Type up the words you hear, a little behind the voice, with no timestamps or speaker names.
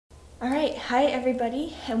All right, hi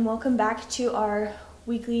everybody, and welcome back to our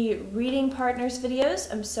weekly Reading Partners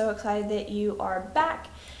videos. I'm so excited that you are back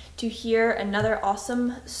to hear another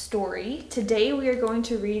awesome story. Today we are going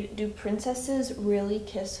to read Do Princesses Really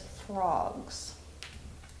Kiss Frogs?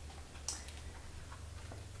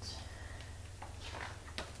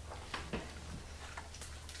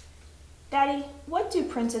 Daddy, what do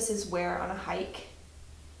princesses wear on a hike?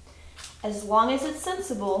 As long as it's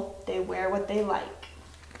sensible, they wear what they like.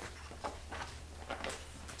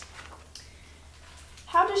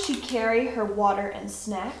 How does she carry her water and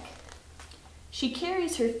snack? She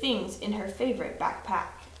carries her things in her favorite backpack.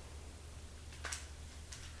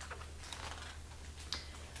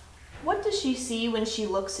 What does she see when she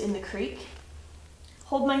looks in the creek?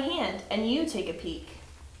 Hold my hand and you take a peek.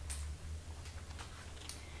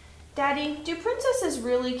 Daddy, do princesses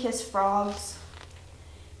really kiss frogs?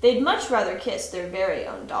 They'd much rather kiss their very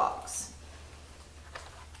own dogs.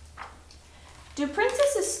 Do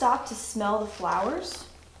princesses stop to smell the flowers?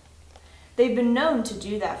 They've been known to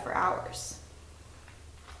do that for hours.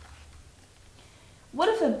 What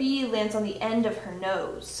if a bee lands on the end of her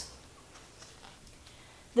nose?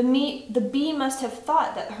 The bee must have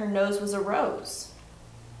thought that her nose was a rose.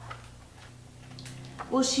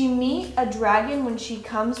 Will she meet a dragon when she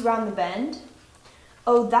comes round the bend?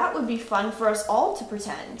 Oh, that would be fun for us all to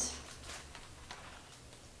pretend.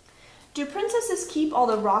 Do princesses keep all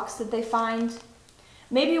the rocks that they find?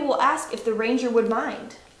 Maybe we'll ask if the ranger would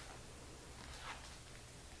mind.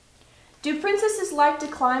 Do princesses like to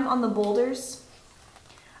climb on the boulders?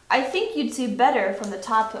 I think you'd see better from the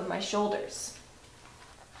top of my shoulders.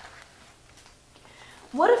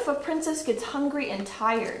 What if a princess gets hungry and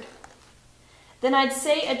tired? Then I'd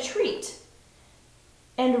say a treat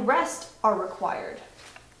and rest are required.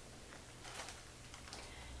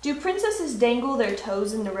 Do princesses dangle their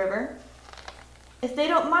toes in the river? If they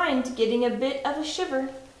don't mind getting a bit of a shiver.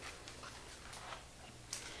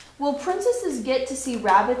 Will princesses get to see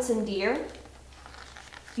rabbits and deer?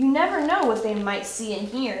 You never know what they might see and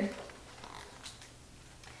hear.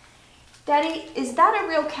 Daddy, is that a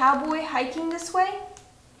real cowboy hiking this way?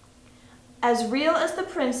 As real as the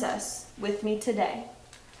princess with me today.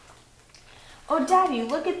 Oh, Daddy,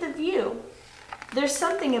 look at the view. There's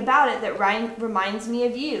something about it that reminds me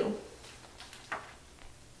of you.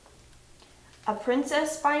 A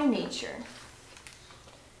princess by nature.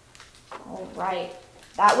 All right,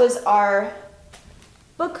 that was our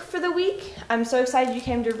book for the week. I'm so excited you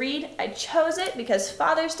came to read. I chose it because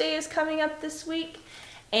Father's Day is coming up this week,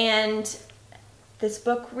 and this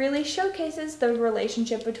book really showcases the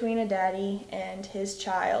relationship between a daddy and his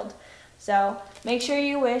child. So make sure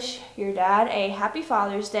you wish your dad a happy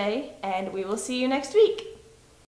Father's Day, and we will see you next week.